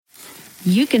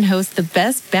you can host the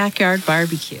best backyard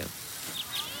barbecue.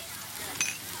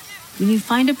 When you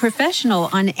find a professional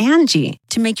on Angie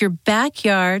to make your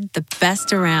backyard the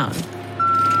best around.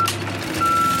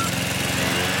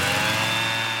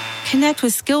 Connect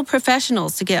with skilled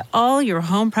professionals to get all your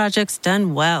home projects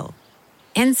done well.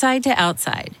 Inside to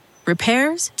outside,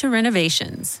 repairs to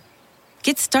renovations.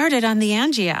 Get started on the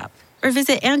Angie app or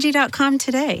visit Angie.com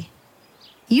today.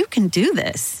 You can do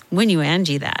this when you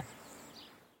Angie that.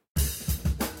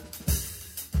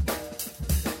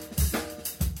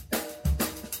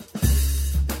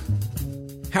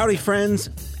 Howdy, friends.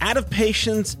 Out of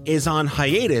Patience is on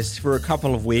hiatus for a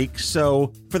couple of weeks,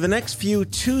 so for the next few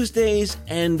Tuesdays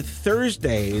and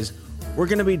Thursdays, we're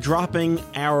going to be dropping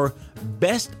our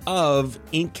best of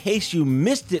In Case You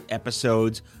Missed It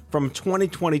episodes from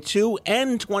 2022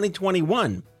 and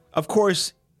 2021. Of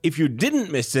course, if you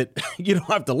didn't miss it, you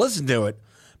don't have to listen to it,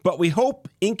 but we hope,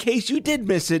 in case you did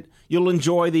miss it, you'll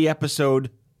enjoy the episode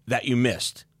that you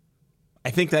missed. I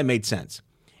think that made sense.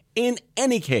 In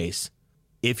any case,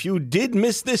 if you did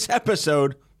miss this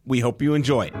episode, we hope you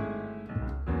enjoy it.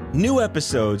 New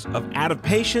episodes of Out of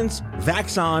Patience,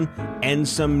 VAX On, and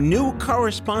some new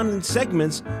correspondence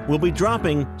segments will be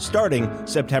dropping starting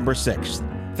September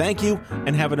 6th. Thank you,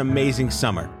 and have an amazing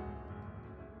summer.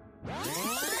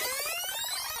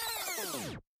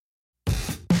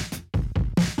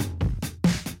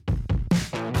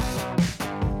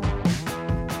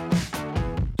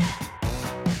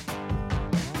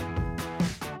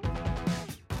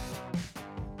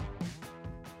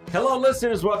 Hello,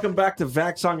 listeners. Welcome back to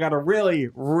VAX On. Got a really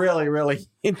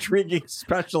intriguing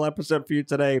special episode for you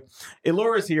today.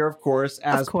 Elura's here, of course,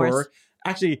 as per.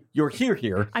 Actually, you're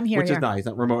here. I'm here. Which is nice,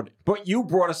 not remote. But you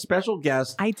brought a special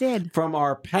guest. I did. From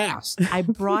our past. I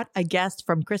brought a guest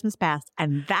from Christmas past,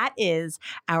 and that is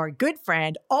our good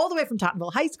friend, all the way from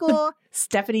Tottenville High School,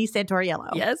 Stephanie Santoriello.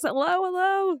 Yes,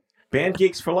 hello. Band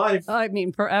Geeks for Life. I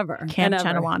mean, forever. Camp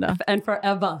Chanawanda. And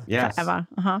forever. Yes. Forever.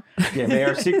 Yeah, may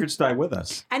our secrets die with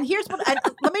us. And here's what,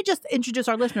 let me just introduce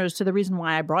our listeners to the reason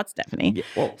why I brought Stephanie. Yeah,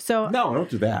 well, no, don't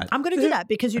do that. I'm going to do that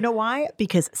because you know why?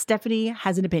 Because Stephanie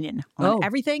has an opinion on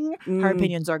everything. Her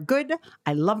opinions are good.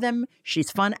 I love them.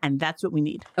 She's fun. And that's what we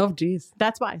need. Oh, geez.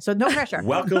 That's why. So no pressure.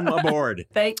 Welcome aboard.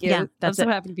 Thank you. Yeah, I'm so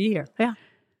happy to be here. Yeah.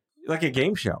 Like a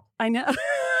game show. I know.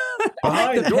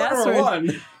 Behind door number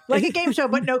one. Like a game show,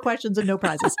 but no questions and no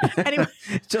prizes. Anyway,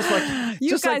 just like you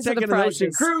just guys like are taking the an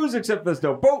ocean prizes. cruise, except there's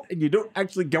no boat and you don't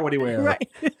actually go anywhere.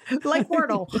 Right. Like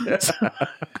Wordle.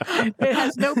 It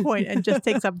has no point and just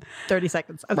takes up 30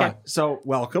 seconds. Okay. Right. So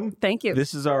welcome. Thank you.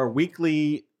 This is our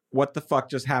weekly What the Fuck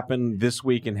Just Happened This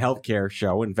Week in Healthcare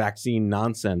show and vaccine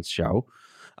nonsense show.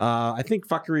 I think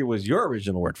fuckery was your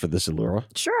original word for this, Elura.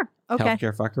 Sure. Okay.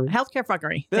 Healthcare fuckery? Healthcare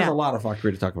fuckery. There's a lot of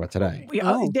fuckery to talk about today.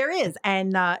 There is.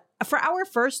 And for our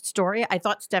first story, I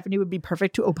thought Stephanie would be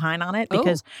perfect to opine on it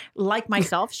because, like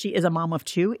myself, she is a mom of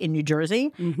two in New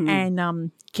Jersey. Mm-hmm.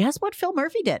 And guess what Phil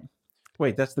Murphy did?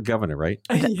 Wait, that's the governor, right?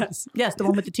 Yes. Yes, the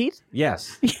one with the teeth?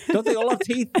 Yes. Don't they all have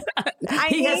teeth?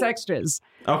 He has extras.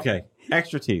 Okay.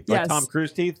 Extra teeth. Like Yes. Tom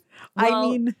Cruise teeth? Well, I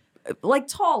mean, like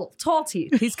tall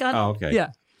teeth. He's got. Oh, okay. Yeah.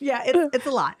 yeah, it's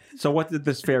a lot. So what did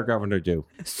this fair governor do?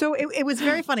 So it was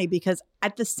very funny because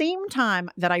at the same time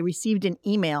that I received an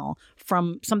email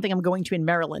from something I'm going to in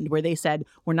Maryland where they said,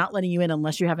 we're not letting you in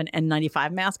unless you have an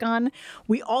N95 mask on,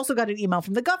 we also got an email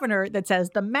from the governor that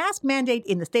says the mask mandate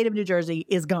in the state of New Jersey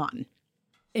is gone.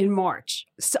 In March.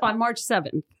 So, on March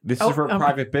 7th. This is for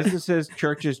private businesses,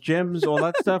 churches, gyms, all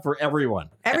that stuff, or everyone?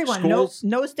 Everyone. Schools?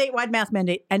 No statewide mask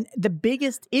mandate. And the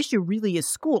biggest issue really is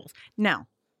schools. Now,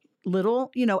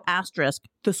 little, asterisk,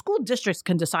 the school districts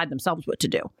can decide themselves what to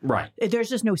do. Right. There's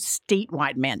just no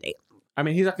statewide mandate. I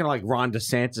mean, he's not going to like Ron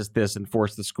DeSantis this and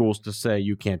force the schools to say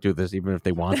you can't do this even if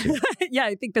they want to. Yeah,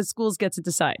 I think the schools get to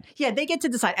decide. Yeah, they get to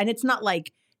decide. And it's not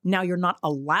like now you're not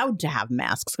allowed to have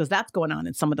masks because that's going on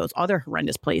in some of those other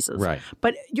horrendous places. Right.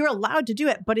 But you're allowed to do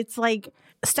it. But it's like,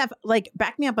 Steph,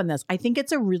 back me up on this. I think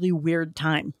it's a really weird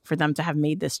time for them to have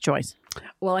made this choice.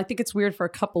 Well, I think it's weird for a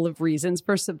couple of reasons.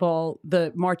 First of all,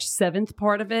 the March 7th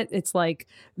part of it, it's like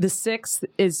the 6th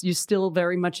is you're still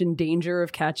very much in danger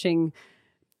of catching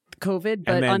COVID,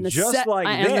 but on the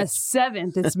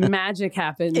 7th, it's magic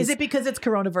happens. Is it because it's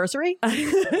coronaversary?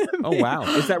 Oh, wow.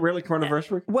 Is that really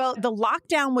coronaversary? Well, the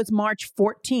lockdown was March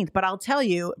 14th, but I'll tell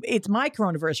you, it's my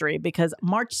coronaversary because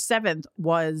March 7th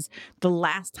was the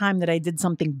last time that I did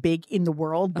something big in the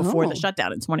world before the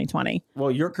shutdown in 2020. Well,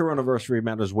 your coronaversary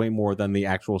matters way more than the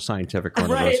actual scientific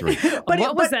coronaversary. Right. But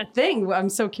what was that thing? I'm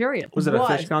so curious. Was it a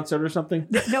fish concert or something?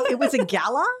 No, it was a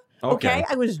gala. Okay.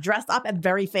 I was dressed up and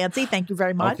very fancy. Thank you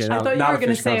very much. Okay, I thought you were going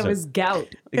to say it was gout.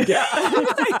 As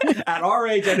At our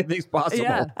age, anything's possible.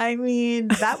 Yeah. I mean,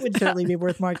 that would certainly be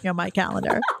worth marking on my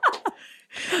calendar.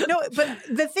 No, but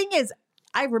the thing is,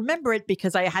 I remember it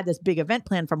because I had this big event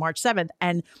planned for March 7th.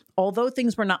 And although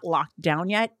things were not locked down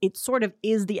yet, it sort of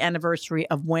is the anniversary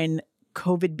of when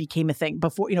COVID became a thing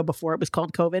before it was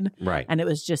called COVID. Right. And it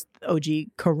was just OG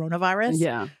coronavirus.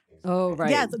 Yeah. Oh, right.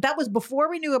 Yeah, that was before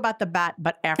we knew about the bat,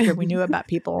 but after we knew about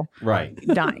people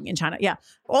dying in China. Yeah.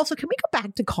 Also, can we go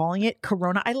back to calling it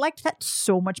Corona? I liked that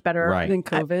so much better than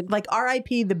COVID. Like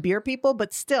RIP the beer people,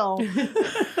 but still,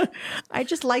 I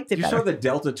just liked it You better. saw the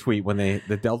Delta tweet when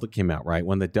the Delta came out, right?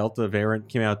 When the Delta variant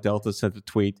came out, Delta sent a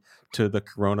tweet to the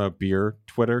Corona beer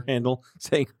Twitter handle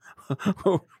saying,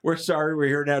 we're sorry, we're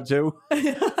here now too.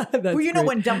 Well, you know,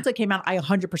 when Delta came out, I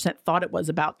 100% thought it was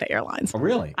about the airlines. Oh,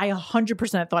 really? I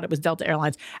 100% thought it was Delta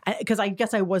Airlines because I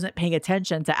guess I wasn't paying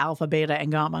attention to Alpha, Beta,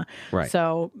 and Gamma. Right.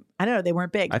 So I don't know. They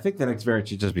weren't big. I think the next variant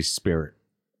should just be Spirit.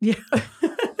 Yeah.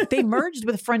 They merged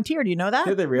with Frontier. Do you know that?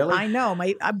 Did they really? I know.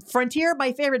 Frontier,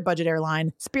 my favorite budget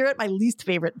airline. Spirit, my least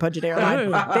favorite budget airline.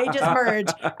 They just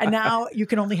merged, and now you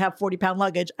can only have 40-pound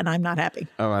luggage, and I'm not happy.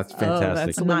 Oh, that's fantastic.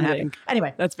 That's I'm not happy. limiting.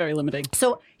 Anyway, That's very limiting.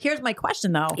 so here's my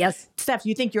question, though. Yes. Steph,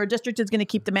 you think your district is going to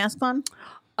keep the masks on?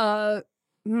 Well,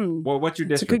 what's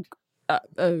your It's a district?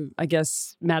 good, I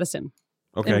guess, Madison.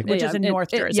 Okay. Which is in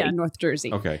North Jersey. Yeah, North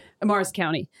Jersey. Okay. Morris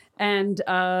County. And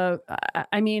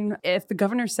I mean, if the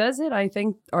governor says it, I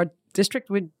think our district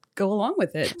would go along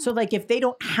with it. So, like, if they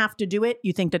don't have to do it,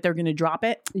 you think that they're going to drop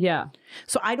it? Yeah.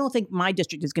 So I don't think my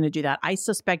district is going to do that. I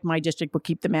suspect my district will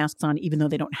keep the masks on even though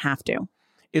they don't have to.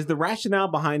 Is the rationale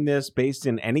behind this based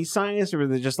in any science, or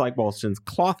is it just like, well, since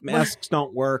cloth masks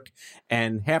don't work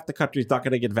and half the country's not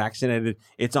going to get vaccinated,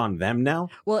 it's on them now?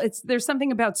 Well, there's something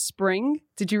about spring.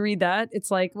 Did you read that? It's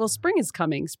like, well, spring is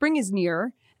coming. Spring is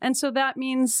near. And so that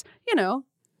means,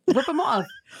 rip them off.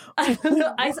 I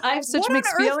have such What on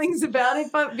mixed earth? feelings about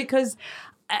it, but because,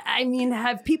 I mean,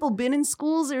 have people been in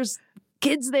schools? There's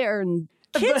kids there and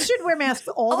Kids should wear masks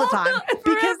all the time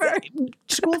because forever.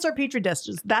 schools are petri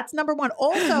dishes. That's number one.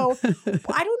 Also,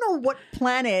 I don't know what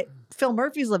planet Phil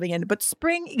Murphy's living in, but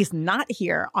spring is not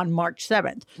here on March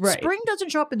 7th. Right. Spring doesn't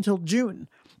show up until June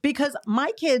because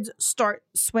my kids start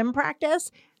swim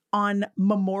practice on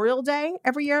Memorial Day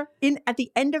every year at the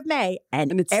end of May.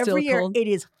 And it's still every year cold? it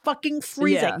is fucking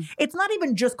freezing. Yeah. It's not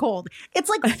even just cold. It's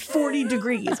like 40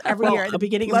 degrees every year at the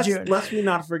beginning of June. Let's me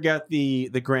not forget the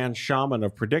grand shaman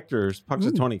of predictors,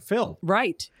 Punxsutawney Phil.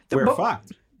 right. We're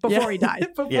fucked. Before he died.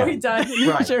 Before he died in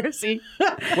New Right. Jersey.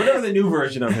 Whatever the new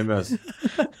version of him is.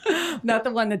 Not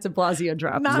the one that de Blasio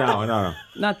dropped. No.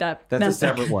 Not that. That's a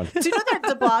separate one. Do you know that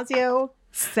de Blasio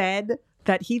said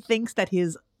that he thinks that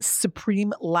his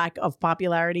supreme lack of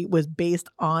popularity was based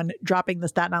on dropping the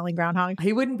Staten Island groundhog?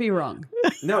 He wouldn't be wrong.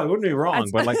 No, it wouldn't be wrong,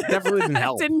 but like definitely didn't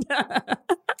help.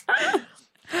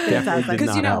 Definitely did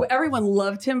Because, not help. everyone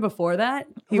loved him before that.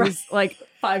 He was like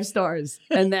 5 stars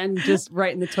and then just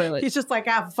right in the toilet. He's just like,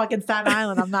 fucking Staten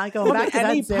Island. I'm not going back to that.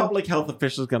 Any zoo." public health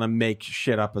official is going to make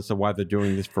shit up as to why they're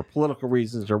doing this for political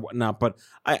reasons or whatnot. But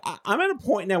I'm at a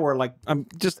point now where, like, I'm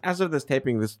just as of this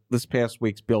taping, this past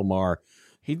week's Bill Maher,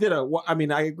 he did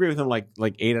I agree with him like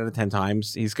 8 out of 10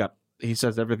 times. He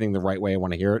says everything the right way I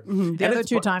want to hear it. The And other it's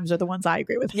 2 times are the ones I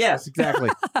agree with. Yes,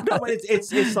 exactly. No, but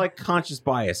it's like conscious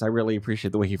bias. I really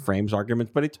appreciate the way he frames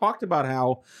arguments. But he talked about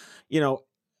how,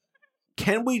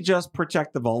 can we just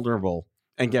protect the vulnerable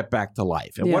and get back to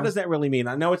life? And what does that really mean?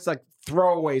 I know it's like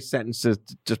throwaway sentences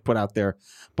to just put out there.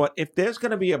 But if there's going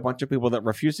to be a bunch of people that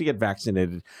refuse to get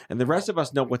vaccinated and the rest of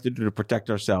us know what to do to protect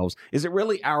ourselves, is it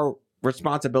really our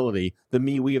responsibility, the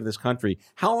we of this country?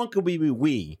 How long could we be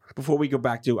we before we go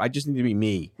back to I just need to be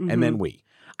me and then we?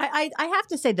 I have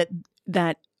to say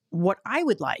that what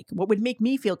would make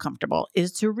me feel comfortable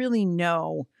is to really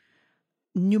know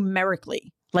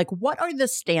numerically, like, what are the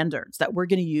standards that we're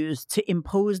going to use to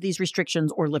impose these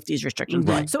restrictions or lift these restrictions?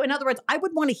 Right. So in other words, I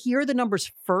would want to hear the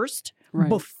numbers first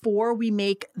before we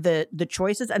make the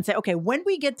choices and say, okay, when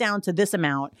we get down to this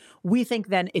amount, we think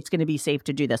then it's going to be safe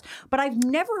to do this. But I've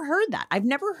never heard that. I've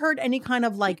never heard any kind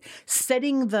of like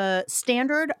setting the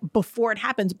standard before it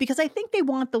happens, because I think they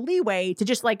want the leeway to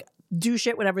just like do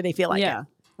shit whenever they feel like it.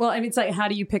 Well, I mean, it's like, how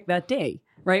do you pick that day?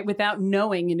 Right? Without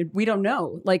knowing, and we don't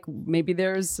know. Like, maybe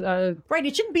there's Right.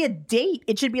 It shouldn't be a date.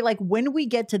 It should be like, when we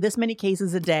get to this many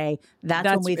cases a day, that's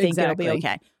when we think it'll be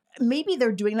okay. Maybe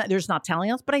they're doing that. They're just not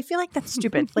telling us, but I feel like that's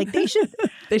stupid. Like, they should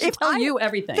tell you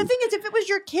everything. The thing is, if it was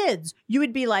your kids, you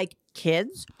would be like,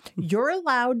 kids, you're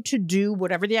allowed to do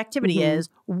whatever the activity is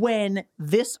when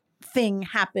this thing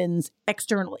happens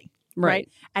externally. Right.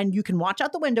 And you can watch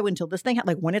out the window until this thing,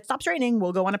 like, when it stops raining,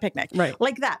 we'll go on a picnic. Right.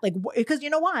 Like that. Like, because you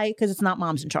know why? Because it's not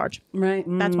mom's in charge. Right.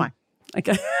 That's why.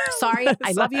 Sorry,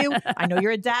 I love you. I know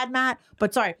you're a dad, Matt,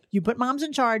 but sorry, you put moms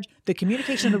in charge. The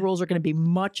communication of the rules are going to be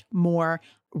much more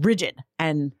rigid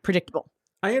and predictable.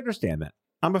 I understand that.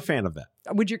 I'm a fan of that.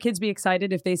 Would your kids be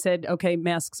excited if they said, okay,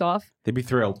 masks off? They'd be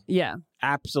thrilled. Yeah.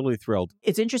 Absolutely thrilled.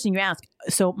 It's interesting you ask.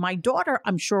 So my daughter,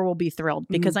 I'm sure, will be thrilled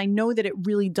because I know that it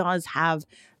really does have,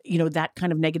 that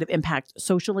kind of negative impact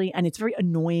socially. And it's very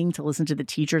annoying to listen to the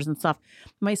teachers and stuff.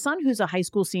 My son, who's a high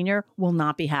school senior, will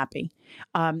not be happy.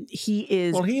 He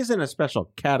is. Well, he's in a special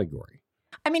category.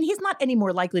 I mean, he's not any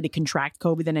more likely to contract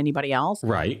COVID than anybody else.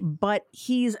 Right. But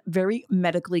he's very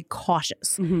medically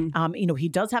cautious. He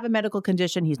does have a medical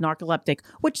condition. He's narcoleptic,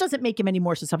 which doesn't make him any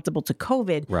more susceptible to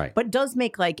COVID. Right. But does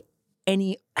make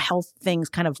any health things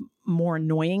kind of more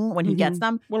annoying when he gets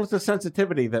them. Well, it's a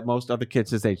sensitivity that most other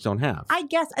kids his age don't have. I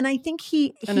guess. And I think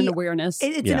an awareness.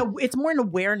 It's more an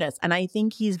awareness. And I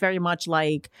think he's very much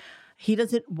he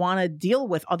doesn't want to deal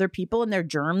with other people and their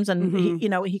germs. And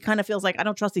he kind of feels like, I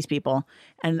don't trust these people.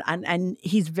 And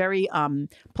he's very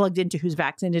plugged into who's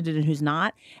vaccinated and who's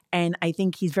not. And I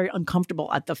think he's very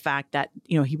uncomfortable at the fact that,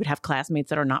 he would have classmates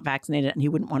that are not vaccinated and he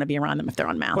wouldn't want to be around them if they're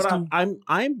unmasked. But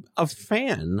I'm a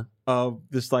fan of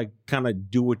this, kind of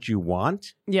do what you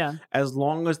want. Yeah. As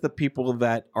long as the people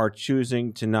that are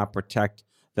choosing to not protect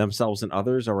themselves and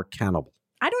others are accountable.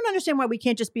 I don't understand why we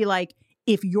can't just be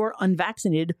if you're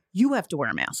unvaccinated, you have to wear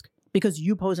a mask because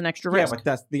you pose an extra risk. Yeah, but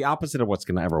that's the opposite of what's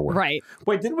going to ever work. Right.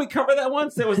 Wait, didn't we cover that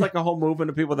once? There was a whole movement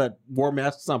of people that wore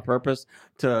masks on purpose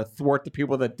to thwart the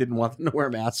people that didn't want them to wear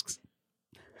masks.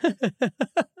 You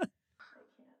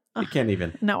can't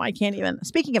even. No, I can't even.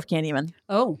 Speaking of can't even.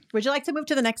 Oh. Would you like to move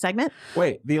to the next segment?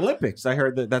 Wait, the Olympics. I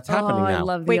heard that's happening now. I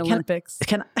love the Olympics.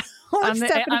 Can I? I'm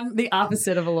the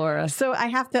opposite of Alora. So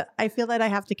I feel that I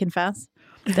have to confess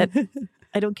that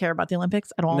I don't care about the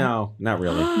Olympics at all. No, not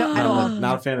really. No, at all.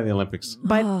 Not a fan of the Olympics.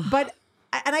 But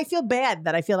and I feel bad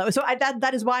that I feel that way. So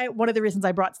that is why one of the reasons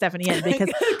I brought Stephanie in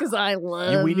because I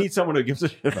love. We need someone who gives a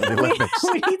shit about the Olympics.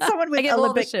 we need someone with I give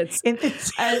Olympic all the shits. In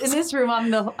this room,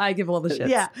 I give all the shits.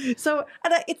 Yeah. So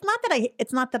it's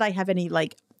not that I have any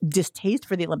distaste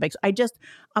for the Olympics.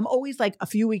 I'm always a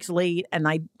few weeks late, and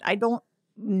I don't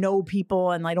know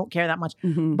people, and I don't care that much.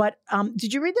 But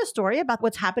did you read the story about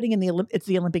what's happening in it's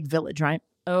the Olympic Village, right?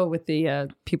 Oh, with the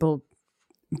people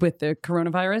with the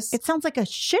coronavirus? It sounds like a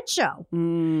shit show.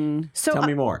 So Tell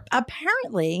me more.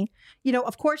 Apparently,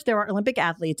 of course, there are Olympic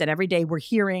athletes, and every day we're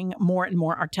hearing more and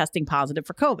more are testing positive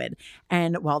for COVID.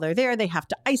 And while they're there, they have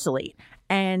to isolate.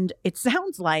 And it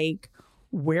sounds like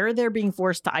where they're being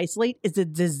forced to isolate is a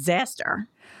disaster.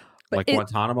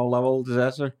 Guantanamo level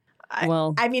disaster?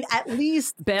 Well, I mean, at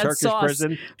least bad Turkish sauce,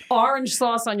 prison? Orange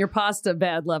sauce on your pasta,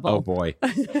 bad level. Oh boy!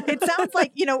 It sounds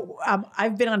like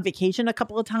I've been on vacation a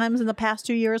couple of times in the past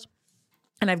 2 years,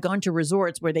 and I've gone to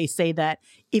resorts where they say that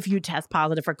if you test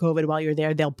positive for COVID while you're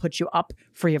there, they'll put you up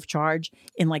free of charge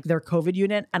in their COVID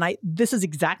unit. And this is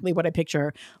exactly what I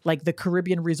picture the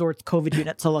Caribbean resorts COVID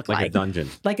unit to look like. Like a dungeon.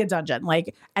 Like a dungeon.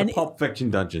 And a Pulp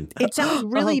Fiction dungeon. It sounds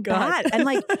really bad.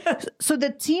 And so the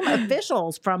team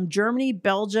officials from Germany,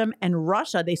 Belgium, and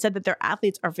Russia, they said that their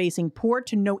athletes are facing poor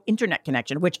to no internet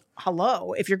connection, which,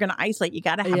 hello, if you're going to isolate, you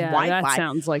got to have Wi-Fi. That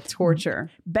sounds like torture.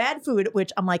 Bad food,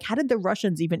 which I'm how did the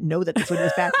Russians even know that the food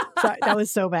was bad? So, that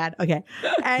was so bad. Okay.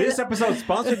 And this episode is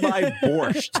sponsored by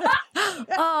Borscht. Oh,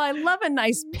 I love a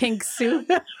nice pink soup.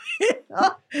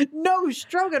 No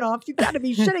stroganoff. You got to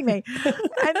be shitting me.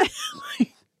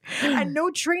 And no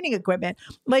training equipment.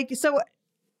 So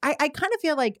I kind of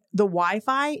feel like the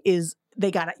Wi-Fi is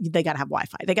they gotta have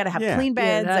Wi-Fi. They gotta have clean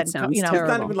beds. That sounds It's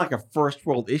not even a first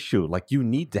world issue. You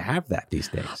need to have that these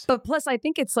days. But plus, I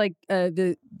think it's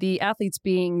the athletes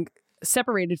being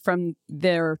separated from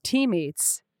their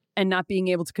teammates and not being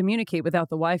able to communicate without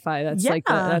the Wi-Fi. That's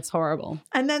that's horrible.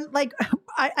 And then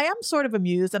I am sort of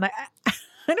amused, and I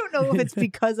don't know if it's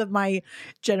because of my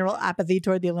general apathy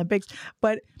toward the Olympics,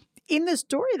 but in the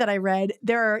story that I read,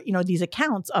 there are, these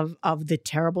accounts of the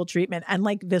terrible treatment. And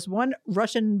this one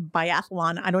Russian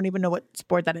biathlon, I don't even know what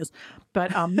sport that is,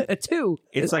 but two.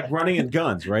 It's like running and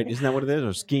guns, right? Isn't that what it is?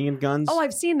 Or skiing and guns? Oh,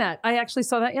 I've seen that. I actually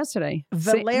saw that yesterday.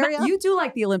 Valeria? You do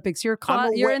like the Olympics. You're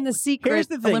in the secret. Here's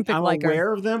the thing. Olympic I'm liker.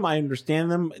 aware of them. I understand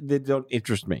them. They don't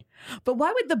interest me. But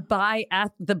why would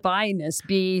the bi-ness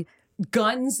be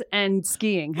guns and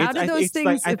skiing? How do those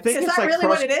things? Is that really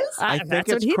what it is? I think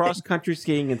it's cross-country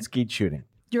skiing and skeet shooting.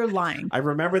 You're lying. I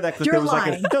remember that because You're there was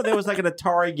lying. there was like an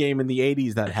Atari game in the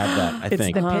 80s that had that, I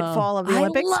think. It's the Pitfall of the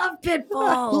Olympics. I love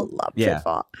Pitfall. Love Yeah.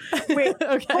 Pitfall. Wait,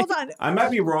 Okay. hold on. I might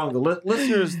be wrong. The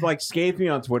listeners like scape me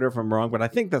on Twitter if I'm wrong, but I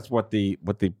think that's what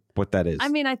that is. I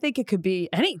mean, I think it could be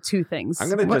any two things. I'm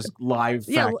going to just live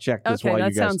fact check this okay, while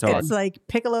that you guys sounds talk. good. It's like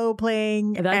piccolo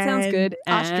playing. That sounds and good.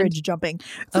 And- Ostrich jumping.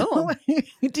 So, Oh. do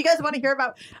you guys want to hear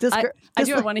about this? I this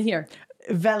do want to hear.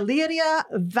 Valeria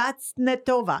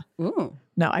Vatsnetova. Ooh.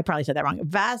 No, I probably said that wrong.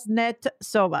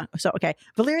 Vaznetsova. So, okay.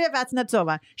 Valeria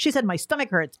Vatsnetsova. She said, my stomach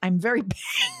hurts. I'm very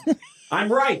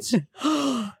I'm right.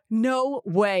 No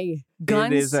way.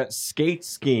 Guns. It is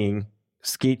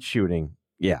skeet shooting.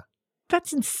 Yeah.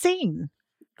 That's insane.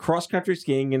 Cross-country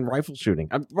skiing and rifle shooting.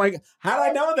 I'm like, how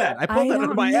did I know that? I pulled that out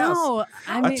of my ass.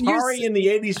 I mean, Atari in the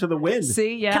 80s for the win.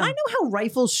 See, yeah. Can I know how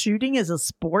rifle shooting is a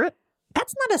sport?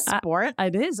 That's not a sport.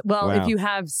 It is. Well, Wow. if you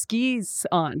have skis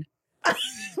on.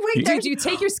 Wait, Do you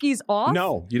take your skis off?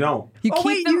 No, you don't. You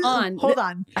keep them on. Hold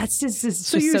on. That's just, it's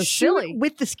So just you so shoot silly.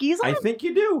 with the skis on? I think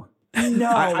you do. No.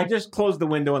 I just closed the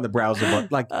window on the browser,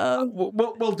 but like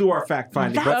we'll do our fact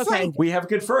finding. That's But like- we have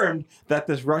confirmed that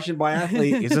this Russian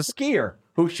biathlete is a skier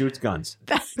who shoots guns,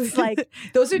 That's like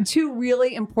Those are two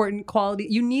really important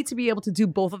qualities. You need to be able to do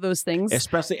both of those things.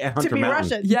 especially at to Hunter be Mountain.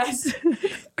 Russian. Yes.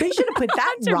 They should have put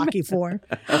that in Rocky IV.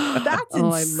 That's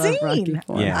Oh, I love Rocky insane.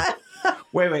 IV. Yeah.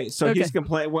 Wait. So he's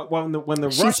complaining when the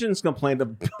Russians complained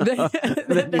about you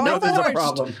know there's a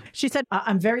problem. She said,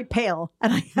 I'm very pale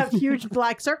and I have huge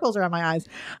black circles around my eyes.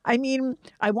 I mean,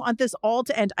 I want this all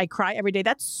to end. I cry every day.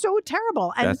 That's so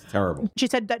terrible. And That's terrible. she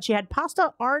said that she had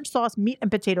pasta, orange sauce, meat,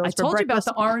 and potatoes I for told you about breakfast.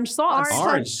 the orange sauce.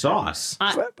 Orange sauce.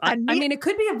 I mean, it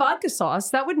could be a vodka sauce.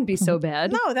 That wouldn't be so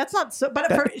bad. No, that's not so.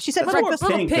 But she said That's more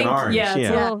breakfast. pink than orange. Yeah. It's a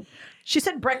Yeah. little, She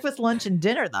said breakfast, lunch, and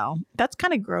dinner. Though that's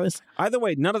kind of gross. Either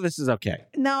way, none of this is okay.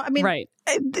 No, I mean, right.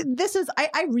 This is.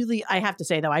 I have to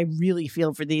say though, I really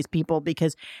feel for these people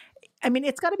because. I mean,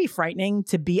 it's got to be frightening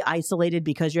to be isolated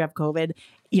because you have COVID.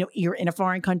 You know, you're in a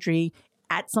foreign country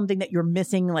at something that you're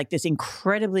missing, like this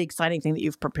incredibly exciting thing that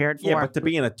you've prepared for. Yeah, but to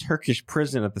be in a Turkish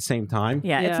prison at the same time,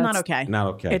 Yeah, it's not okay. not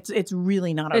okay. It's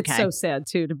really not okay. It's so sad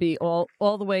too to be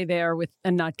all the way there with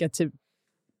and not get to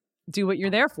do what you're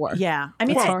there for. Yeah. I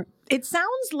mean, Well- it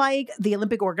sounds like the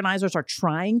Olympic organizers are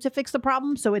trying to fix the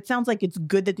problem. So it sounds like it's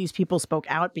good that these people spoke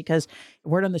out because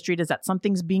word on the street is that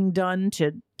something's being done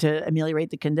to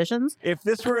ameliorate the conditions. If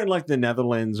this were in like the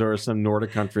Netherlands or some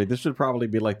Nordic country, this would probably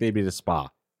be like maybe the spa.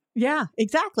 Yeah,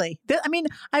 exactly. I mean,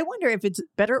 I wonder if it's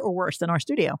better or worse than our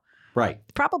studio. Right.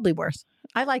 Probably worse.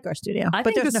 I like our studio. I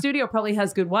but think the there's studio probably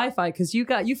has good Wi-Fi because you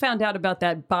found out about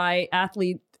that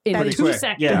biathlete in Pretty 2 quick,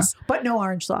 seconds. yeah. but no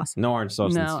orange sauce. No orange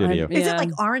sauce in the No, studio. and- Is Yeah. it like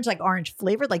orange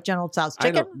flavored, like General Tso's I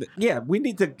chicken? don't. Yeah, we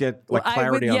need to get like Well,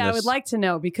 clarity on this. I would like to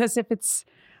know because if it's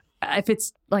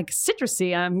like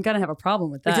citrusy, I'm gonna have a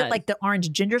problem with that. Is it like the orange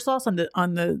ginger sauce on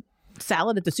the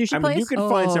salad at the sushi I mean, place? you can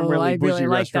find some Oh, really I bougie really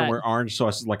like restaurant that. where orange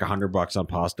sauce is like $100 on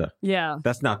pasta. Yeah.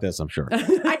 That's not this, I'm sure. I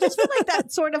just feel like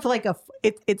that's sort of like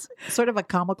it's sort of a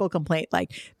comical complaint.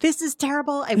 Like, this is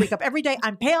terrible. I wake up every day,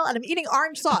 I'm pale, and I'm eating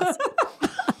orange sauce.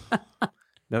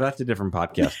 Now that's a different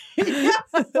podcast.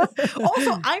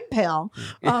 Also, I'm pale.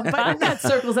 But I've got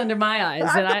circles under my eyes,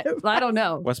 and I don't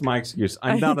know. What's my excuse?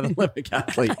 I'm not an Olympic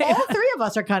athlete. all three of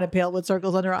us are kind of pale with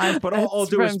circles under our eyes. But all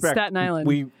due from respect, Staten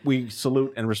Island. we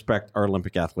salute and respect our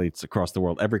Olympic athletes across the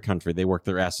world. Every country, they work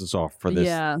their asses off for this.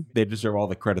 Yeah. They deserve all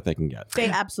the credit they can get. They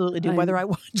absolutely do, whether I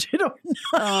watch it or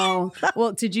not. Oh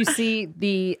well, did you see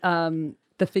the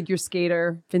figure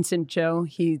skater Vincent Joe?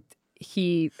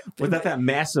 He Was that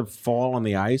massive fall on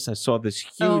the ice? I saw this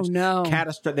huge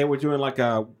catastrophe. They were doing like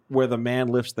where the man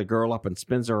lifts the girl up and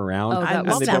spins her around. Oh, that and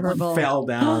was they terrible. both fell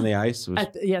down on the ice. It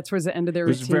was, towards the end of their it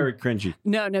was routine. very cringy.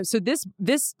 No. So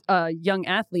this young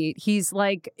athlete, he's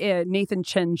like a Nathan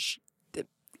Chen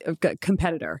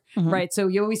competitor, right? So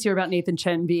you always hear about Nathan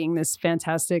Chen being this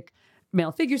fantastic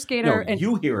male figure skater. No,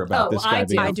 you hear about this guy I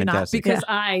being I do not, fantastic. because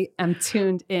I am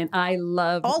tuned in. I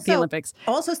love the Olympics.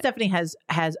 Also, Stephanie has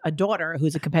a daughter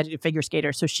who's a competitive figure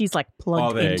skater, so she's like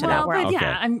plugged there you into go. that Well, world. but Okay.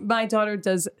 yeah, my daughter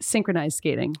does synchronized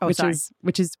skating, Oh, sorry.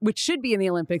 which should be in the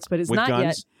Olympics, but is With not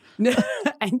guns? yet.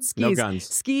 And skis, No guns.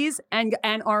 skis, and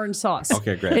orange sauce.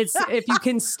 Okay, great. It's if you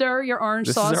can stir your orange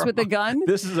This is sauce our- with a gun.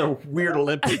 This is a weird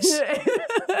Olympics.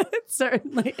 It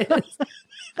certainly is.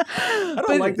 I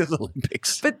don't like this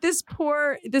Olympics. But this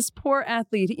poor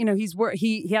athlete, you know,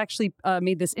 he actually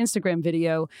made this Instagram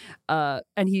video,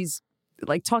 and he's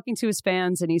like talking to his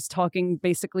fans, and he's talking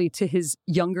basically to his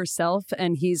younger self,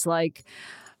 and he's like,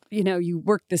 you know, you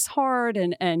worked this hard,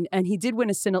 and he did win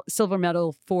a silver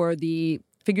medal for the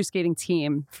figure skating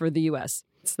team for the U.S.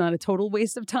 It's not a total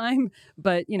waste of time,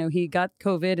 but he got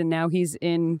COVID and now he's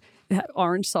in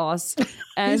orange sauce.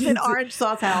 And He's in orange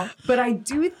sauce, Hal. But I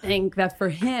do think that for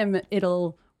him,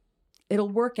 it'll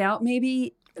work out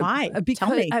maybe. Why? Because,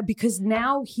 Tell me. Because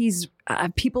now he's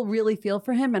people really feel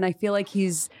for him, and I feel like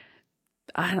he's,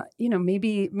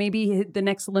 maybe the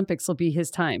next Olympics will be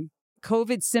his time.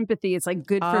 COVID sympathy, it's like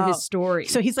good for his story.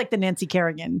 So he's like the Nancy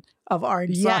Kerrigan of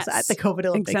orange sauce at the COVID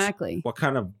Olympics. Exactly. What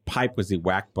kind of pipe was he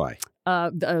whacked by?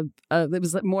 It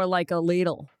was more like a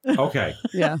ladle. Okay.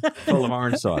 Yeah. Full of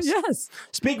orange sauce. Yes.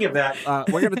 Speaking of that,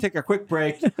 we're going to take a quick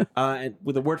break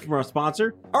with a word from our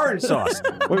sponsor, Orange Sauce.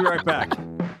 We'll be right back.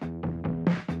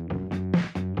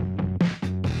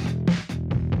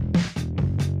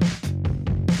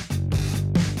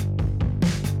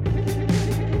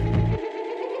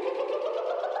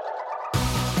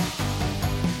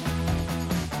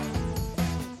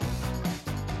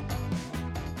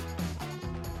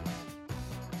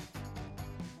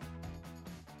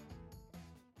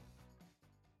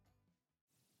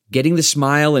 Getting the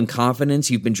smile and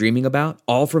confidence you've been dreaming about,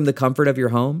 all from the comfort of your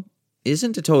home,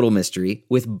 isn't a total mystery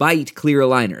with Byte clear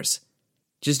aligners.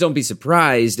 Just don't be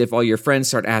surprised if all your friends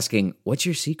start asking, "What's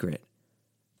your secret?"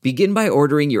 Begin by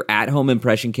ordering your at-home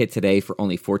impression kit today for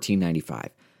only $14.95.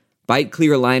 Byte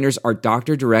clear aligners are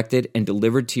doctor-directed and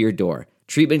delivered to your door.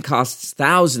 Treatment costs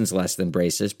thousands less than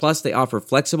braces, plus they offer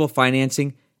flexible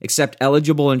financing, accept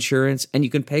eligible insurance, and you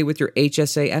can pay with your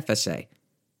HSA FSA.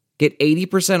 Get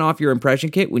 80% off your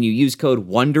impression kit when you use code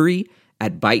WONDERY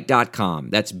at Byte.com.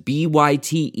 That's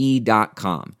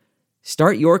BYTE.com.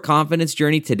 Start your confidence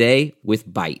journey today with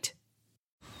Byte.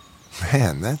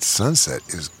 Man, that sunset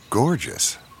is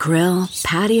gorgeous. Grill,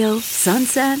 patio,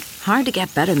 sunset. Hard to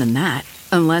get better than that.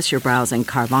 Unless you're browsing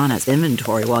Carvana's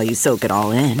inventory while you soak it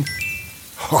all in.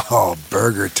 Oh,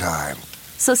 burger time.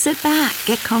 So sit back,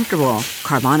 get comfortable.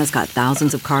 Carvana's got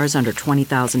thousands of cars under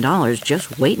 $20,000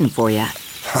 just waiting for you.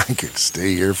 I could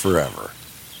stay here forever.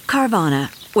 Carvana,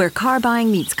 where car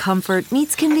buying meets comfort,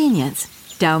 meets convenience.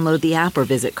 Download the app or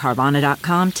visit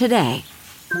Carvana.com today.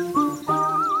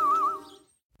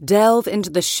 Delve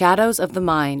into the shadows of the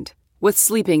mind with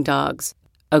Sleeping Dogs,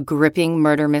 a gripping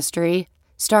murder mystery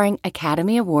starring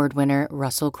Academy Award winner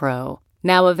Russell Crowe.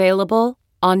 Now available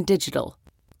on digital.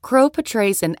 Crowe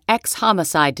portrays an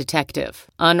ex-homicide detective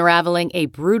unraveling a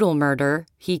brutal murder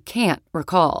he can't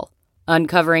recall.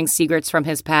 Uncovering secrets from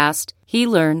his past, he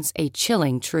learns a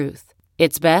chilling truth.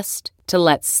 It's best to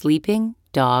let sleeping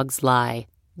dogs lie.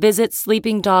 Visit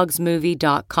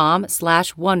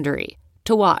sleepingdogsmovie.com/Wondery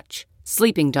to watch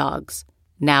Sleeping Dogs,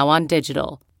 now on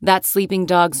digital. That's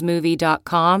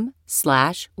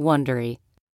sleepingdogsmovie.com/Wondery.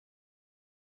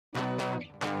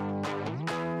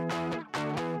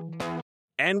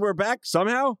 And we're back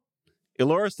somehow.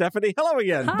 Elora, Stephanie, hello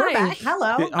again. Hi. We're back. Hello.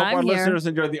 I hope our listeners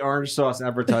enjoyed the orange sauce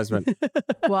advertisement.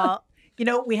 Well,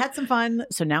 we had some fun,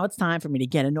 so now it's time for me to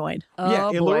get annoyed. Yeah,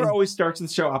 Oh, Elora boy. always starts the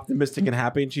show optimistic and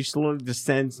happy, and she slowly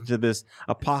descends into this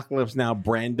apocalypse now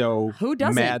Brando Who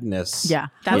doesn't? madness. Yeah,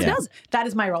 that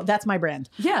is my role. That's my brand.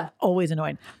 Yeah. Always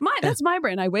annoyed. That's my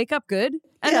brand. I wake up good,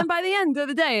 and then by the end of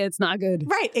the day, it's not good.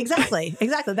 Right, exactly.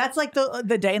 Exactly. That's like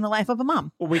the day in the life of a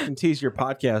mom. Well, we can tease your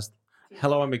podcast.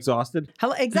 Hello, I'm exhausted.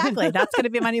 Hello, exactly. That's going to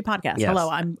be my new podcast. Yes. Hello,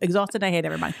 I'm exhausted. I hate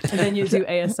everybody. And then you do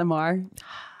ASMR.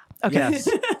 Okay. Yes.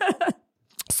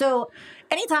 So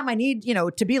anytime I need,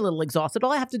 to be a little exhausted,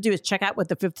 all I have to do is check out what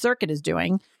the Fifth Circuit is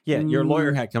doing. Yeah, your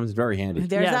lawyer hat comes in very handy.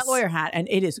 There's Yes. that lawyer hat, and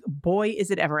it is, boy,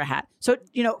 is it ever a hat. So,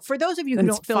 for those of you who And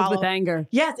don't it's filled follow, with anger.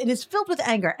 Yes, it is filled with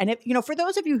anger. And if, for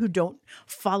those of you who don't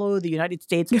follow the United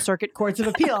States Circuit Courts of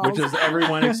Appeals, Which is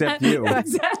everyone except you.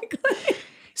 Exactly.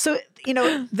 so,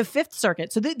 the Fifth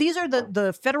Circuit. So these are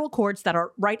the federal courts that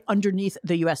are right underneath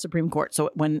the U.S. Supreme Court. So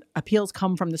when appeals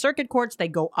come from the circuit courts, they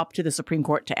go up to the Supreme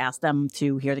Court to ask them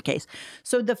to hear the case.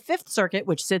 So the Fifth Circuit,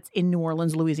 which sits in New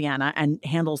Orleans, Louisiana, and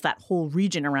handles that whole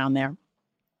region around there,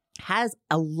 has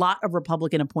a lot of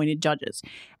Republican appointed judges.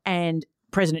 And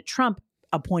President Trump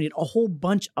appointed a whole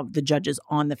bunch of the judges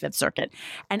on the Fifth Circuit.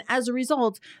 And as a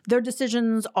result, their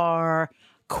decisions are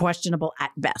questionable at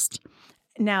best.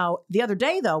 Now, the other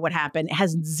day, though, what happened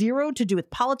has zero to do with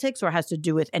politics or has to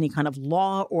do with any kind of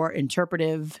law or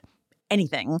interpretive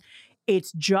anything.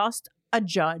 It's just a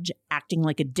judge acting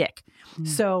like a dick.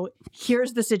 So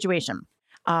here's the situation.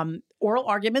 Oral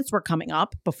arguments were coming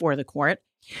up before the court.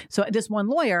 So this one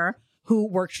lawyer who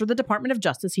works for the Department of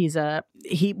Justice,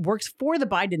 he works for the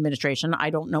Biden administration. I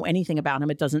don't know anything about him.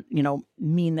 It doesn't,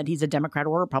 mean that he's a Democrat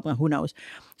or a Republican. Who knows?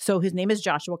 So his name is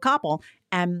Joshua Koppel,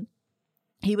 and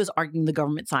he was arguing the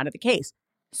government side of the case.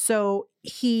 So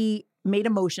he made a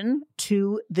motion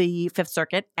to the Fifth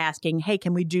Circuit asking, hey,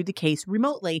 can we do the case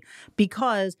remotely?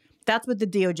 Because that's what the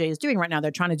DOJ is doing right now.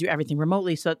 They're trying to do everything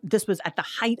remotely. So this was at the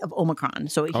height of Omicron.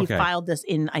 So he filed this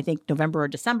in, I think, November or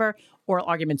December, oral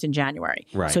arguments in January.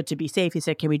 Right. So to be safe, he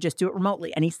said, can we just do it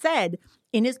remotely? And he said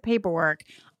in his paperwork,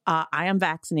 I am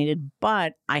vaccinated,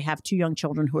 but I have 2 young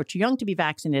children who are too young to be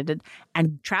vaccinated.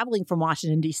 And traveling from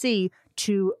Washington, D.C.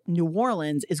 to New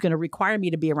Orleans is going to require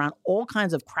me to be around all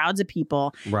kinds of crowds of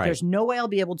people. Right. There's no way I'll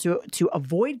be able to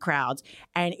avoid crowds.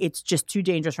 And it's just too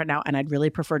dangerous right now. And I'd really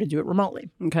prefer to do it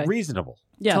remotely. Okay. Reasonable.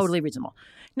 Yes. Totally reasonable.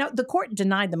 Now, the court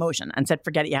denied the motion and said,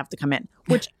 forget it, you have to come in,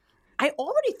 which I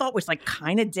already thought was like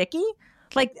kind of dicky.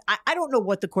 Like, I don't know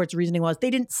what the court's reasoning was.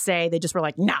 They didn't say, they just were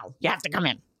like, no, you have to come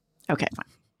in. Okay, fine.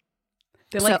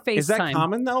 They like FaceTime. Is that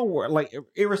common though? Like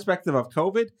irrespective of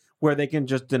COVID, where they can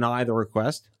just deny the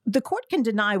request? The court can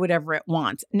deny whatever it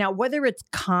wants. Now, whether it's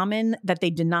common that they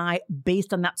deny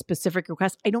based on that specific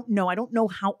request, I don't know. I don't know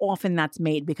how often that's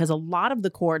made because a lot of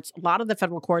the courts, a lot of the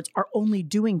federal courts are only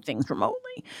doing things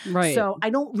remotely. Right. So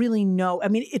I don't really know. I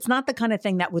mean, it's not the kind of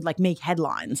thing that would like make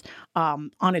headlines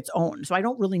on its own. So I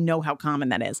don't really know how common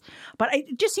that is. But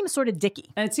it just seems sort of dicky.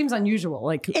 And it seems unusual.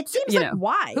 Like it seems like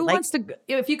why? Who like, wants to?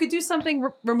 If you could do something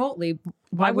remotely,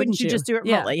 why wouldn't you just do it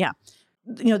remotely? Yeah.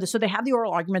 You know, so they have the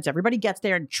oral arguments. Everybody gets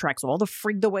there and treks all the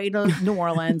frig the way to New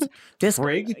Orleans. This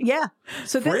frig? Yeah.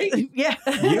 So frig? Yeah.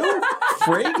 You?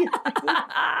 Frig?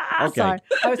 Okay. Sorry.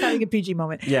 I was having a PG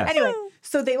moment. Yes. Anyway,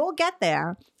 so they all get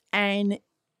there and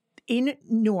in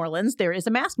New Orleans, there is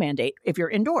a mask mandate if you're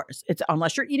indoors. It's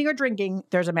unless you're eating or drinking,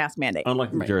 there's a mask mandate.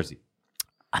 Unlike New Jersey.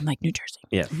 Unlike New Jersey.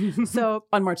 Yeah. So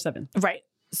on March 7th. Right.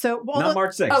 So not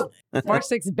March 6th. Oh, March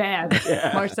 6th bad.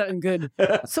 Yeah. March 7th good.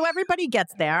 So everybody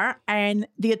gets there, and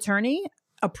the attorney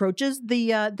approaches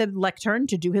the lectern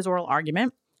to do his oral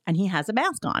argument, and he has a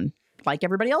mask on, like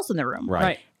everybody else in the room.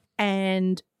 Right.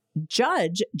 And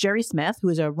Judge Jerry Smith, who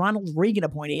is a Ronald Reagan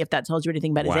appointee, if that tells you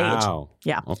anything about his age.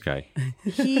 Yeah. Okay.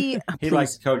 He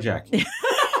likes Kojak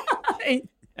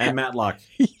and Matlock.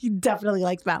 He definitely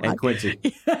likes Matlock and Quincy.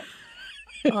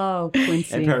 Oh,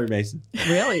 Quincy. And Perry Mason.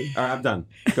 Really? All right, I'm done.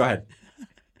 Go ahead.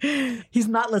 He's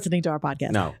not listening to our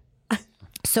podcast. No.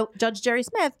 So Judge Jerry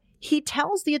Smith, he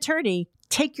tells the attorney,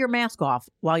 take your mask off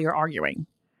while you're arguing.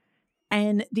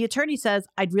 And the attorney says,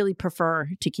 I'd really prefer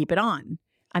to keep it on.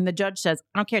 And the judge says,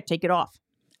 I don't care, take it off.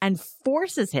 And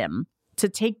forces him to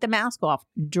take the mask off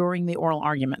during the oral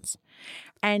arguments.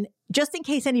 And just in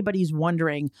case anybody's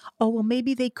wondering, oh, well,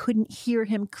 maybe they couldn't hear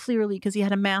him clearly because he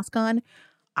had a mask on.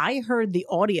 I heard the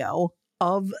audio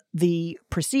of the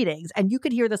proceedings, and you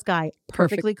could hear this guy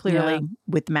perfectly clearly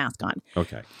with the mask on.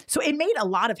 Okay. So it made a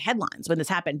lot of headlines when this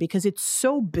happened because it's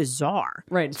so bizarre.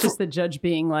 Right. It's just the judge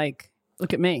being like,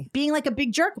 look at me. Being like a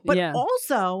big jerk, but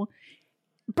also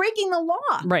breaking the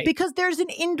law. Right. Because there's an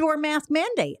indoor mask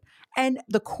mandate. And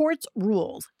the court's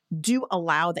rules do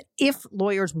allow that if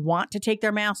lawyers want to take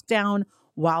their mask down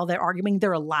while they're arguing,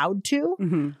 they're allowed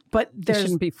to, but they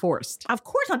shouldn't be forced. Of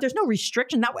course not. There's no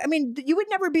restriction. I mean, you would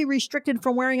never be restricted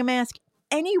from wearing a mask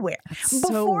anywhere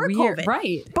before COVID.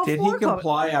 Right. Did he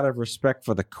comply out of respect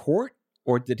for the court,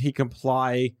 or did he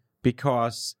comply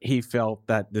because he felt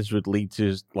that this would lead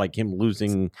to like him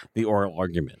losing the oral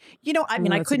argument? You know, I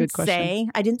mean, I couldn't say,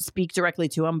 I didn't speak directly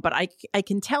to him, but I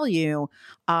can tell you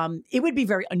it would be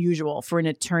very unusual for an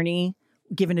attorney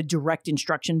given a direct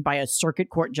instruction by a circuit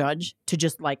court judge to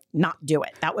just like not do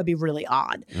it. That would be really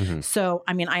odd. So,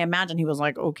 I mean, I imagine he was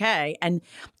like, okay. And,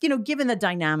 you know, given the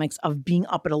dynamics of being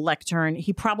up at a lectern,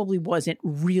 he probably wasn't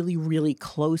really, really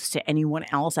close to anyone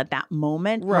else at that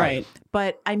moment. Right.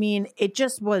 But I mean, it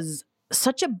just was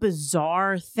such a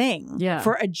bizarre thing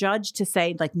for a judge to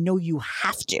say like, no, you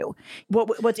have to.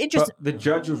 What's interesting. But the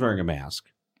judge was wearing a mask.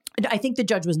 I think the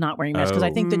judge was not wearing masks because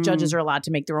I think the judges are allowed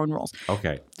to make their own rules.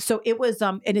 Okay. So it was,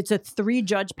 and it's a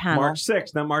 3-judge panel. March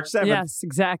 6th, not March 7th. Yes,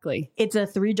 exactly. It's a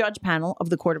 3-judge panel of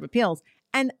the Court of Appeals.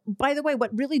 And by the way,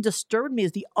 what really disturbed me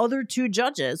is the other 2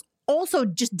 judges also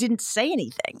just didn't say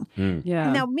anything.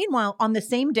 Yeah. Now, meanwhile, on the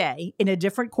same day, in a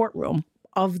different courtroom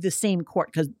of the same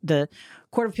court, because the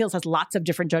Court of Appeals has lots of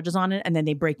different judges on it, and then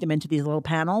they break them into these little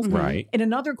panels. Right. In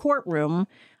another courtroom,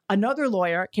 another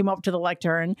lawyer came up to the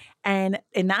lectern, and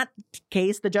in that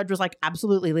case, the judge was like,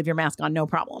 absolutely, leave your mask on, no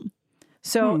problem.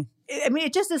 So, I mean,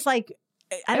 it just is like,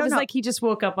 I don't know. It was like he just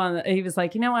woke up he was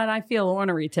like, you know what, I feel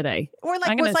ornery today. Or like,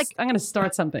 I'm going to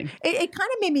start something. It kind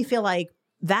of made me feel like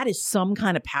that is some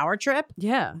kind of power trip.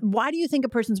 Yeah. Why do you think a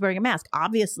person's wearing a mask?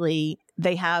 Obviously,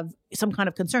 they have some kind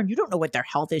of concern. You don't know what their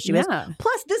health issue is.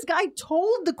 Plus, this guy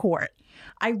told the court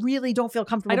I really don't feel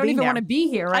comfortable. I don't being even there. want to be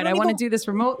here, right? I want to do this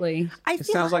remotely. It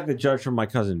sounds like the judge from My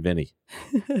Cousin Vinny.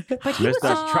 But he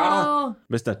Mr. Trotter.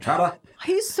 Mr. Trotter.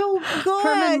 He's so good.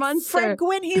 Herman Munster. Frank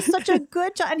Gwynn, he's such a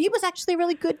good judge. And he was actually a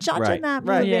really good judge in that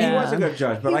movie. Right. Yeah. He was a good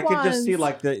judge, but He I could just see was.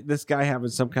 like this guy having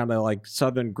some kind of like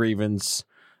Southern grievance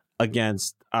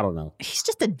against, I don't know. He's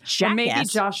just a Or jackass. maybe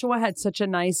Joshua had such a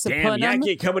nice Damn,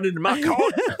 Yankee coming into my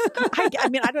court. I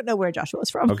mean, I don't know where Joshua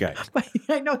was from. Okay. But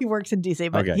I know he works in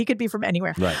DC, but Okay. he could be from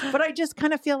anywhere. Right. But I just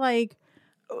kind of feel like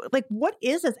what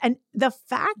is this? And the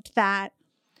fact that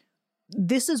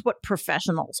this is what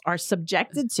professionals are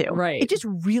subjected to, Right. it just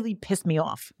really pissed me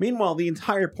off. Meanwhile, the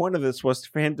entire point of this was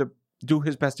for him to do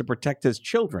his best to protect his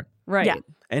children. Right. Yeah.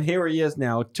 And here he is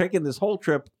now taking this whole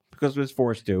trip because he was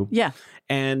forced to. Yeah.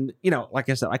 And, like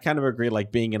I said, I kind of agree,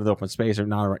 like being in an open space or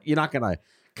not, you're not going to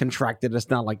contract it. It's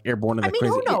not like airborne and I mean,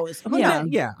 crazy. who knows? Who Yeah. knows?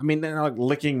 Yeah. I mean, they're like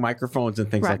licking microphones and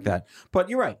things Right. like that. But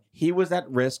you're right. He was at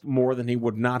risk more than he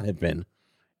would not have been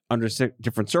under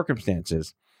different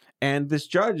circumstances. And this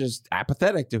judge is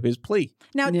apathetic to his plea.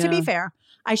 Now, to Yeah. be fair,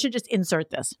 I should just insert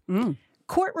this.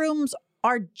 Courtrooms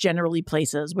are generally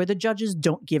places where the judges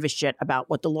don't give a shit about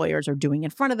what the lawyers are doing in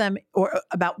front of them or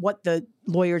about what the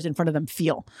lawyers in front of them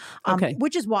feel. Okay.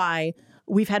 Which is why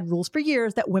we've had rules for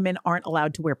years that women aren't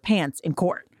allowed to wear pants in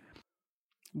court.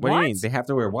 What do you mean? They have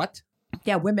to wear what?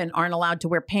 Yeah, women aren't allowed to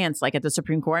wear pants like at the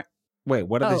Supreme Court. Wait,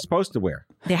 what are they supposed to wear?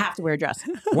 They have to wear a dress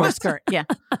or a skirt. Yeah.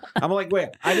 I'm like, wait,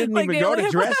 I didn't Like even they go only to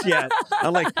have- dress yet.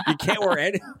 I'm like, you can't wear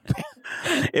any.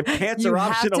 If pants You are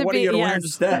have optional, to what are you be- going to wear yes.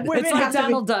 instead? Women It's have like to be-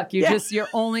 Donald Duck. You're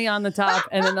only on the top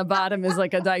and then the bottom is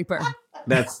like a diaper.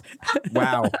 That's,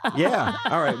 wow. Yeah.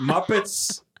 All right. Muppet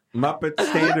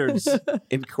standards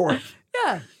in court.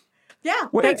 Yeah. Yeah.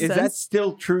 Wait, Makes is that sense.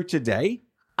 still true today?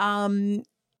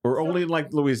 Or only in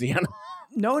like Louisiana?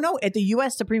 No. At the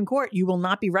U.S. Supreme Court, you will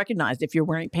not be recognized if you're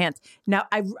wearing pants. Now,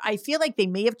 I feel like they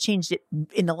may have changed it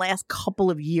in the last couple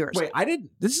of years. Wait, I didn't.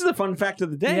 This is a fun fact of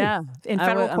the day. Yeah. In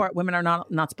federal court, women are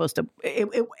not supposed to.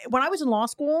 When I was in law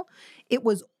school, it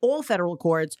was all federal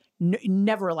courts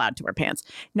never allowed to wear pants.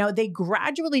 Now they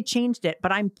gradually changed it,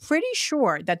 but I'm pretty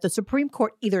sure that the Supreme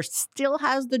Court either still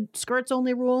has the skirts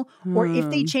only rule, or if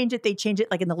they change it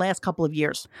like in the last couple of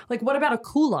years. Like, what about a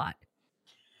culotte?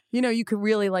 You could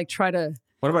really like try to.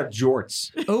 What about jorts?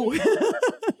 Oh,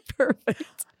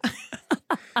 perfect.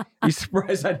 You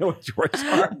surprised I know what jorts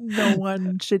are? No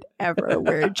one should ever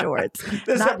wear jorts.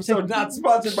 This episode not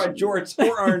sponsored by jorts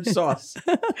or orange sauce.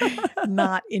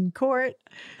 Not in court.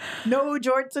 No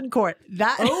jorts in court.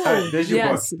 That. All right, there's your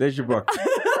Yes. book. There's your book.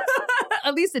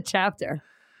 At least a chapter.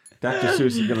 Dr.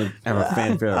 Seuss is going to have a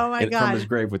fanfare Oh my from God. his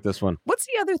grave with this one. What's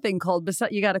the other thing called?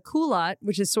 Besides, you got a culotte,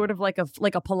 which is sort of like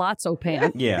a palazzo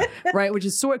pant, Yeah. right? Which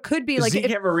is could be like. Zeke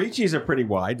Cavaricci's are pretty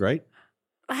wide, right?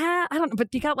 I don't know, but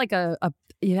you got like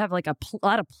you have like a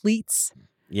lot of pleats.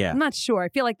 Yeah. I'm not sure. I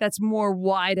feel like that's more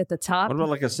wide at the top. What about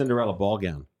like a Cinderella ball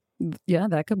gown? Yeah,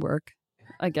 that could work.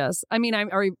 I guess. I mean,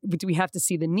 do we have to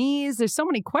see the knees? There's so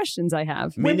many questions I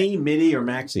have. Mini, midi, or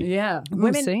maxi? Yeah.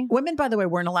 We'll see. Women, by the way,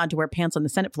 weren't allowed to wear pants on the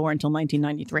Senate floor until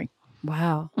 1993.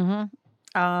 Wow.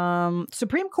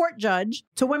 Supreme Court judge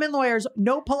to women lawyers,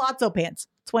 no palazzo pants,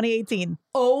 2018.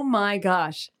 Oh my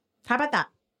gosh. How about that?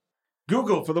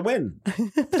 Google for the win.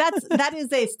 That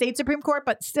is a state Supreme Court,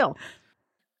 but still.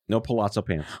 No palazzo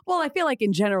pants. Well, I feel like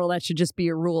in general that should just be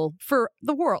a rule for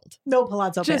the world. No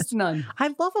palazzo pants. Just none.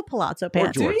 I love a palazzo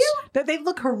pants. jorts. Do you? They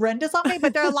look horrendous on me,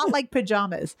 but they're a lot like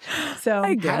pajamas. So,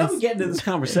 I How do we get into this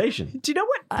conversation? do you know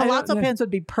what I don't palazzo know. pants would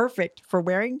be perfect for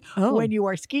wearing Oh. when you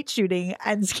are skeet shooting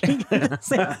and skiing at the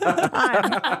same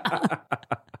time?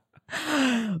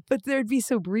 But they'd be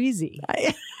so breezy.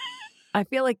 I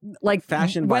feel like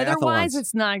Fashion weather-wise, biathlons.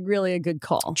 it's not really a good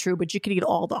call. True, but you could eat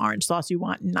all the orange sauce you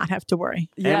want and not have to worry.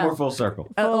 And we're full circle.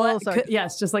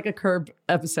 Yes, just like a Curb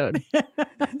episode.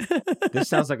 This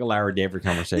sounds like a Larry David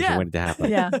conversation Yeah. waiting to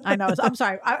happen. Yeah, I know. I'm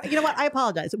sorry. You know what? I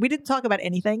apologize. We didn't talk about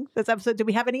anything this episode. Did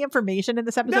we have any information in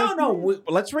this episode? No.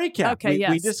 Let's recap. Okay, we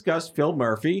yes. discussed Phil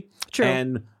Murphy. True.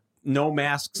 And no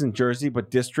masks in Jersey,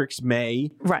 but districts may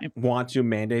Right. want to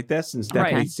mandate this. And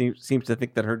Stephanie Right. seems to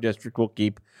think that her district will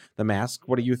keep the mask.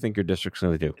 What do you think your district's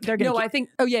going to do? They're gonna No, I think.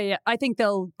 Oh yeah. I think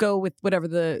they'll go with whatever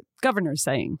the governor's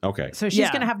saying. Okay. So she's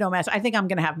Yeah. going to have no mask. I think I'm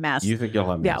going to have masks. You think you'll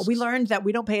have Yeah, masks? we learned that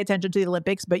we don't pay attention to the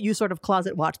Olympics, but you sort of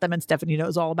closet watch them, and Stephanie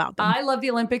knows all about them. I love the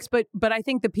Olympics, but I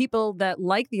think the people that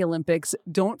like the Olympics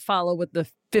don't follow what the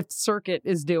Fifth Circuit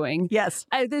is doing. Yes.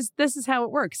 This is how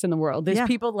it works in the world. There's Yeah.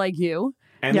 people like you.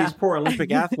 And Yeah. these poor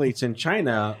Olympic athletes in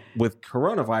China with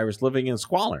coronavirus living in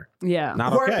squalor. Yeah.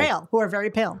 Not Who okay. are pale, who are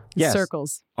very pale. Yes.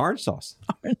 Circles. Orange sauce.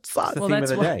 Orange sauce. The Well, theme of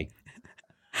that's the why- day.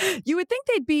 You would think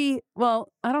they'd be,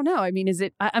 well, I don't know. I mean, is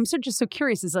it, I'm just so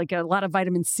curious. Is like a lot of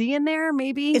vitamin C in there,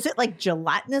 maybe? Is it like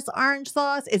gelatinous orange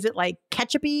sauce? Is it like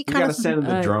ketchup-y kind of? You gotta send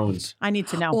them the drones. I need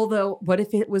to know. Although, what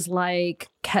if it was like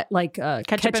ketchup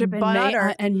and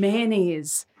butter and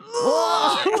mayonnaise?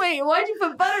 Oh, wait, why'd you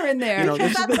put butter in there? You know,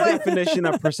 this is the definition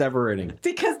of perseverating.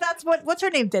 Because that's what's her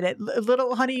name did it?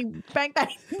 Little Honey Bang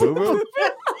Bang. Boo Boo?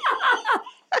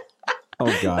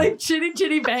 Oh, God. Like Chitty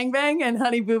Chitty Bang Bang and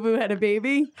Honey Boo Boo had a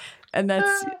baby. And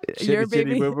that's your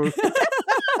baby. Chitty Boo Boo.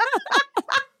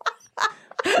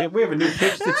 We have a new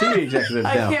pitch to TV executives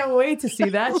now. I can't wait to see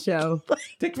that show.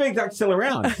 Dick Van Dyke's still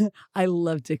around. I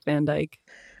love Dick Van Dyke.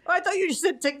 Oh, I thought you just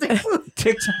said Tic Tac Boom.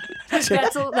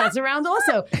 That's around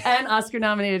also. And Oscar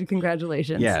nominated.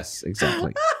 Congratulations. Yes,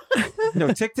 exactly.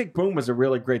 No, Tic Tic Boom was a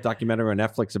really great documentary on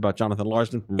Netflix about Jonathan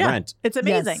Larson from Rent. It's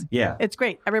amazing. Yes. Yeah. It's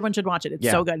great. Everyone should watch it.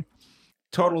 It's so good.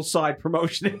 Total side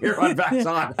promotion here on VAX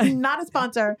On. Not a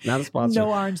sponsor. Not a sponsor. No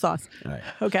orange sauce. All right.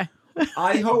 Okay.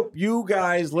 I hope you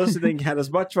guys listening had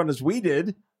as much fun as we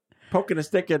did poking a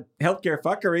stick at healthcare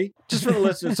fuckery. Just for the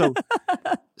listeners. So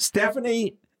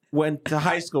Stephanie went to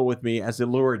high school with me as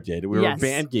Allure did. We were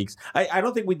band geeks. I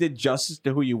don't think we did justice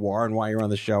to who you are and why you're on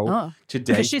the show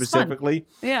today specifically.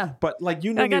 Fun. Yeah. But like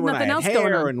you knew me when I had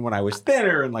hair and when I was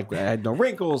thinner and like I had no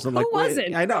wrinkles. And like, who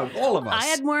wasn't? I know, all of us. I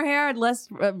had more hair, had less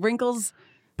wrinkles.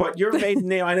 But your maiden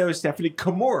name, I know, is Stephanie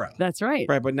Kimura. That's right.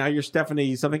 Right, but now you're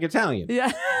Stephanie something Italian.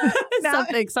 Yeah.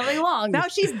 something long. Now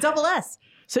she's double S.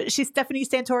 So she's Stephanie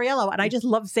Santoriello, and I just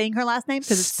love saying her last name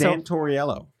because it's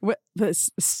Santoriello.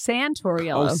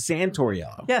 Santoriello. Oh,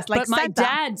 Santoriello. Yes, like but my Santa.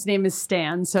 dad's name is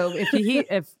Stan. So if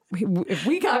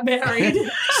we got married,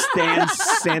 Stan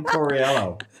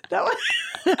Santoriello.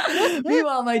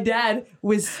 Meanwhile, my dad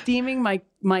was steaming my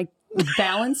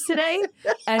balance today,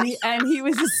 and he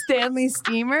was a Stanley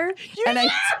steamer, and I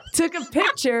took a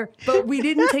picture, but we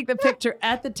didn't take the picture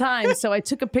at the time, so I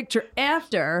took a picture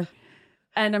after.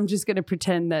 And I'm just going to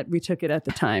pretend that we took it at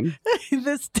the time.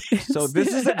 So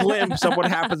this is a glimpse of what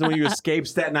happens when you escape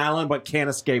Staten Island, but can't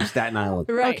escape Staten Island.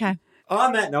 Right. Okay.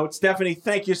 On that note, Stephanie,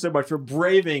 thank you so much for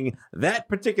braving that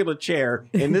particular chair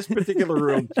in this particular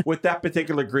room with that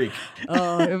particular Greek.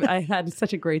 Oh, I had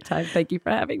such a great time. Thank you for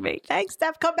having me. Thanks,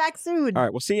 Steph. Come back soon. All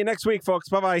right. We'll see you next week, folks.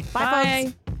 Bye-bye.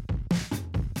 Bye, folks.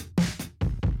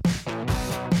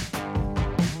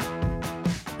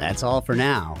 That's all for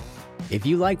now. If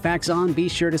you like VAX On, be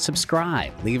sure to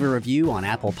subscribe, leave a review on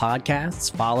Apple Podcasts,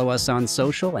 follow us on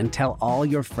social, and tell all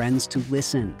your friends to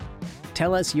listen.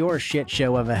 Tell us your shit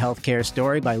show of a healthcare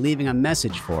story by leaving a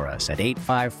message for us at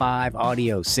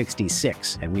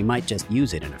 855-AUDIO-66, and we might just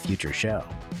use it in a future show.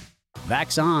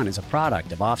 VAX On is a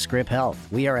product of Offscript Health.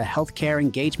 We are a healthcare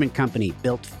engagement company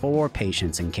built for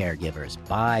patients and caregivers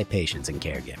by patients and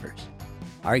caregivers.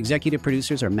 Our executive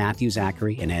producers are Matthew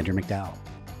Zachary and Andrew McDowell.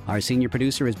 Our senior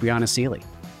producer is Brianna Seeley.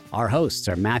 Our hosts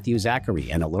are Matthew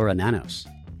Zachary and Allura Nanos.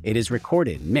 It is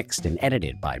recorded, mixed, and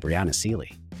edited by Brianna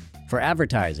Seeley. For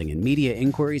advertising and media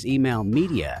inquiries, email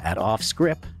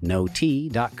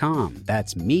media@offscript.com.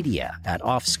 That's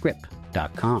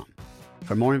media@offscript.com.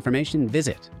 For more information,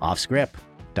 visit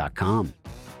offscript.com.